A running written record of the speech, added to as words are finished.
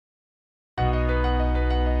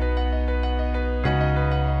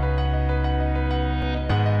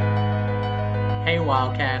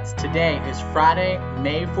Wildcats. Today is Friday,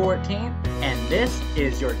 May 14th, and this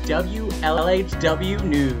is your WLHW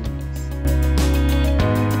News.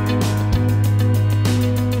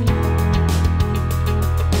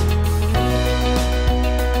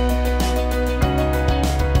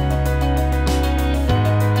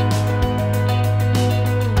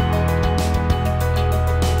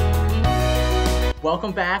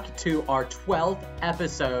 Welcome back to our 12th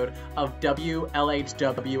episode of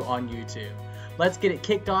WLHW on YouTube. Let's get it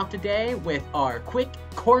kicked off today with our quick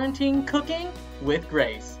quarantine cooking with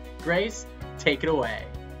Grace. Grace, take it away.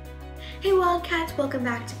 Hey Wildcats, welcome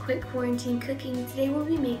back to Quick Quarantine Cooking. Today we'll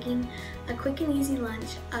be making a quick and easy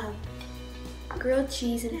lunch of grilled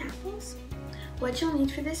cheese and apples. What you'll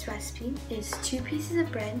need for this recipe is 2 pieces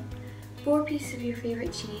of bread, 4 pieces of your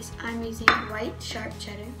favorite cheese. I'm using white sharp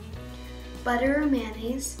cheddar, butter or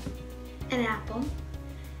mayonnaise, an apple,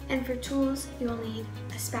 and for tools you'll need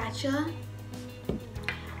a spatula,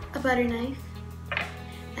 a butter knife,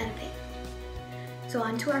 and a pan. So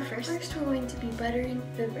on to our first we're going to be buttering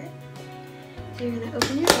the bread. So you're going to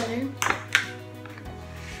open your butter,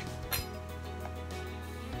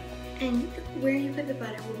 and where you put the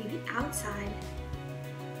butter will be the outside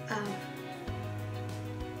of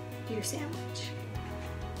your sandwich.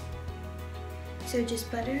 So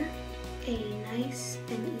just butter a nice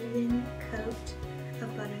and even coat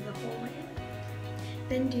of butter the whole way.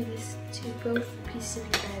 Then do this to both pieces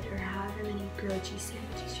of bread or however many grilled cheese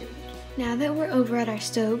sandwiches you're making. Now that we're over at our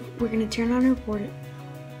stove, we're going to turn on our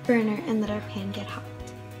burner and let our pan get hot.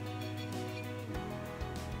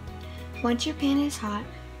 Once your pan is hot,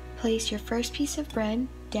 place your first piece of bread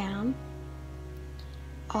down,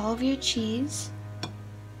 all of your cheese,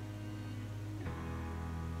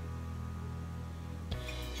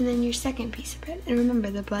 and then your second piece of bread. And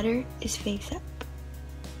remember, the butter is face up.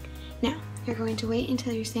 Now, you're going to wait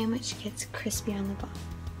until your sandwich gets crispy on the bottom.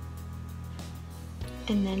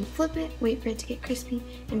 And then flip it, wait for it to get crispy,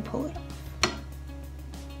 and pull it off.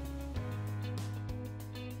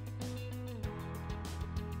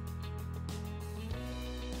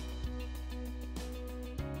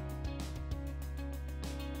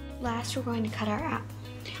 Last, we're going to cut our apple.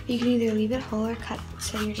 You can either leave it whole or cut it.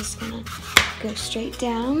 So you're just gonna go straight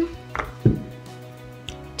down,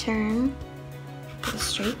 turn, go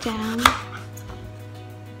straight down, try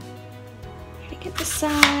to get the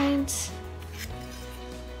sides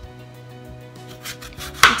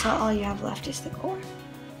until all you have left is the core.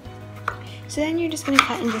 So then you're just gonna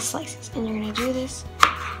cut into slices, and you're gonna do this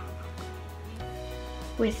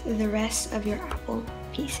with the rest of your apple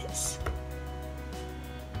pieces.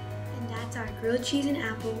 That's our grilled cheese and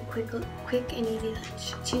apple quick and easy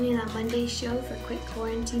lunch. Tune in on Monday's show for quick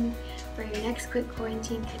quarantine for your next quick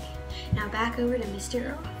quarantine cooking. Now back over to Mr.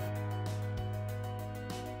 Earl.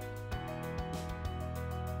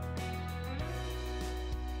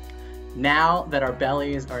 Now that our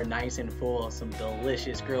bellies are nice and full of some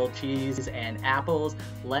delicious grilled cheese and apples,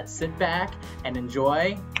 let's sit back and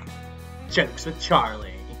enjoy Jokes with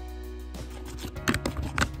Charlie.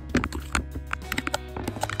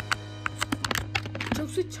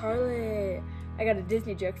 Jokes with Charlie. I got a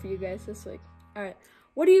Disney joke for you guys this week. Alright.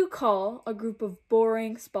 What do you call a group of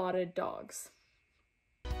boring spotted dogs?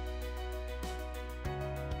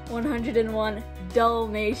 101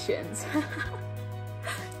 Dalmatians.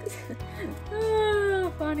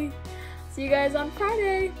 Oh, funny. See you guys on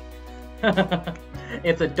Friday.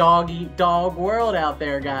 It's a dog-eat-dog world out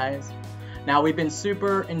there, guys. Now, we've been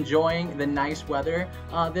super enjoying the nice weather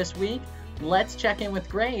this week. Let's check in with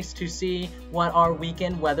Grace to see what our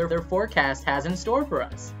weekend weather forecast has in store for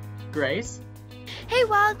us. Grace? Hey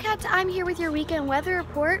Wildcats, I'm here with your weekend weather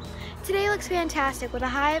report. Today looks fantastic with a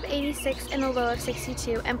high of 86 and a low of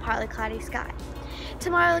 62 and partly cloudy sky.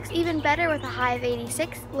 Tomorrow looks even better with a high of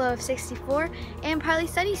 86, low of 64, and partly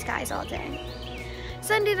sunny skies all day.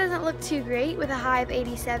 Sunday doesn't look too great with a high of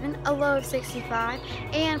 87, a low of 65,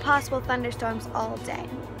 and possible thunderstorms all day.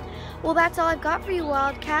 Well, that's all I've got for you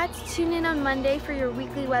Wildcats. Tune in on Monday for your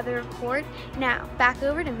weekly weather report. Now, back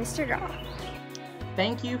over to Mr. Draw.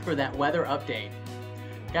 Thank you for that weather update.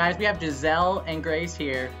 Guys, we have Giselle and Grace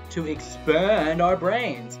here to expand our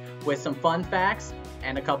brains with some fun facts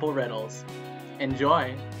and a couple riddles.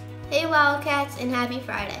 Enjoy! Hey Wildcats and happy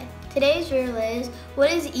Friday. Today's riddle is,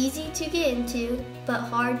 what is easy to get into but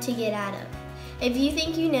hard to get out of? If you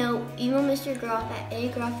think you know, email Mr. Groff at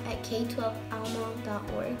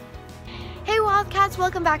agroff@k12alamo.org. Hey Wildcats,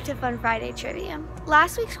 welcome back to Fun Friday Trivia.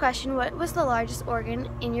 Last week's question, what was the largest organ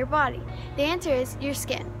in your body? The answer is your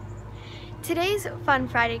skin. Today's Fun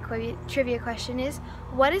Friday trivia question is,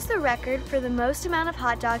 what is the record for the most amount of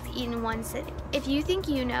hot dogs eaten in one sitting? If you think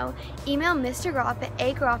you know, email Mr. Groff at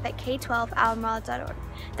agroff@k12albemarle.org.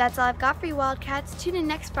 That's all I've got for you, Wildcats. Tune in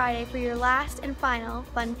next Friday for your last and final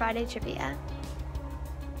Fun Friday trivia.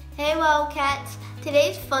 Hey Wildcats,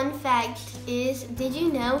 today's fun fact is, did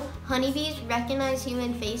you know honeybees recognize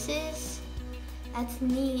human faces? That's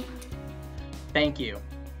neat. Thank you.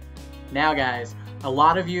 Now guys, a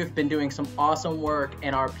lot of you have been doing some awesome work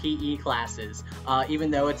in our PE classes,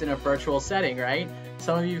 even though it's in a virtual setting, right?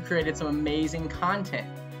 Some of you created some amazing content.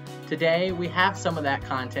 Today, we have some of that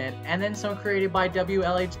content and then some created by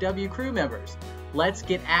WLHW crew members. Let's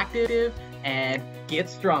get active and get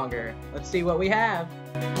stronger. Let's see what we have.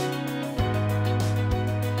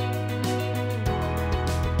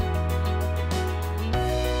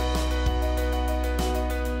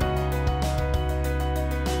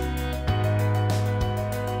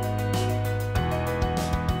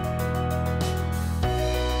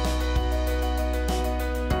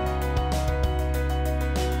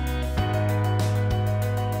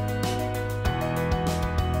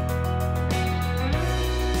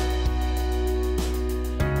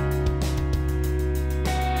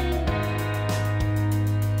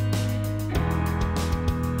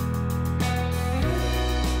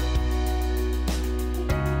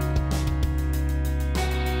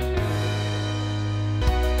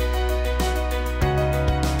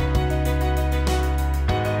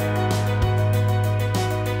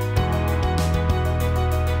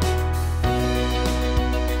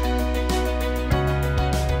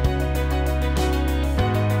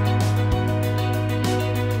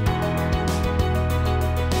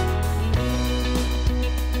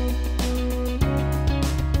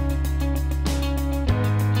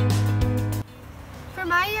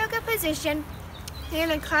 Position, you're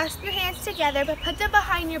going to clasp your hands together but put them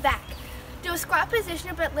behind your back. Do a squat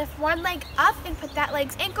position but lift one leg up and put that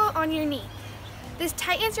leg's ankle on your knee. This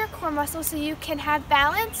tightens your core muscle so you can have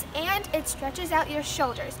balance, and it stretches out your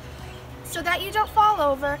shoulders so that you don't fall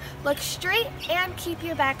over. Look straight and keep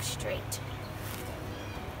your back straight.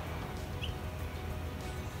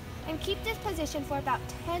 And keep this position for about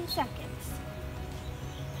 10 seconds.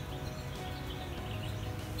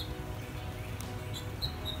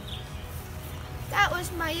 That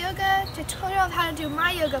was my yoga tutorial of how to do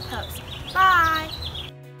my yoga pose. Bye!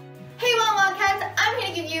 Hey Wildcats, I'm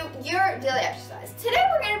going to give you your daily exercise. Today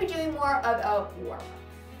we're going to be doing more of a warm-up.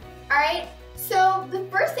 Alright, so the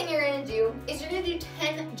first thing you're going to do is you're going to do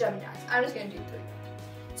 10 jumping jacks. I'm just going to do 3.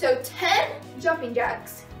 So 10 jumping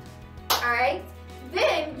jacks, alright?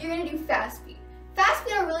 Then you're going to do fast feet. Fast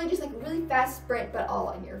feet are really just like a really fast sprint but all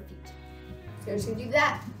on your feet. So you're just going to do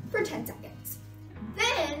that for 10 seconds.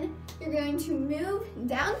 Then you're going to move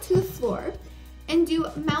down to the floor and do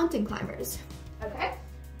mountain climbers, okay?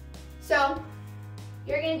 So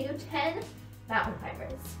you're gonna do 10 mountain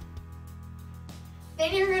climbers.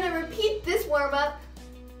 Then you're gonna repeat this warm-up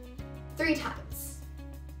 3 times.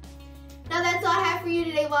 Now that's all I have for you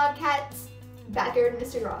today, Wildcats. Back here to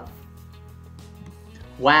Mr. Groff.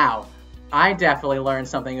 Wow, I definitely learned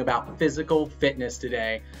something about physical fitness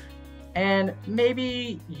today. And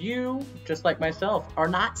maybe you, just like myself, are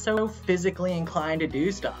not so physically inclined to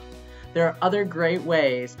do stuff. There are other great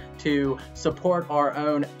ways to support our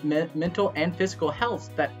own mental and physical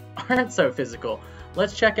health that aren't so physical.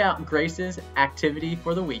 Let's check out Grace's activity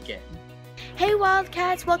for the weekend. Hey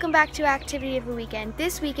Wildcats, welcome back to Activity of the Weekend.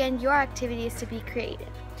 This weekend, your activity is to be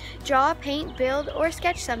creative. Draw, paint, build, or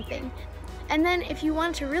sketch something. And then if you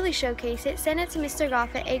want to really showcase it, send it to Mr.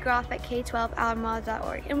 Groff at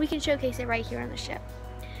agroff@k12albemarle.org, and we can showcase it right here on the show.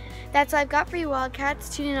 That's all I've got for you, Wildcats.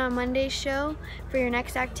 Tune in on Monday's show for your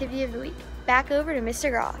next activity of the week. Back over to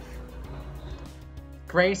Mr. Groff.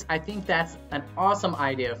 Grace, I think that's an awesome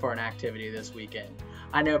idea for an activity this weekend.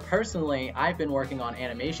 I know personally I've been working on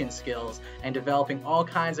animation skills and developing all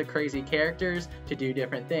kinds of crazy characters to do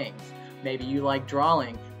different things. Maybe you like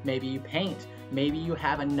drawing, maybe you paint, maybe you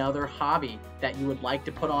have another hobby that you would like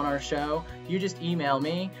to put on our show. You just email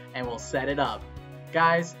me and we'll set it up.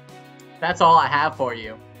 Guys, that's all I have for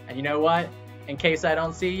you. And you know what? In case I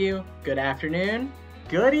don't see you, good afternoon,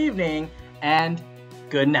 good evening, and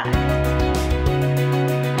good night.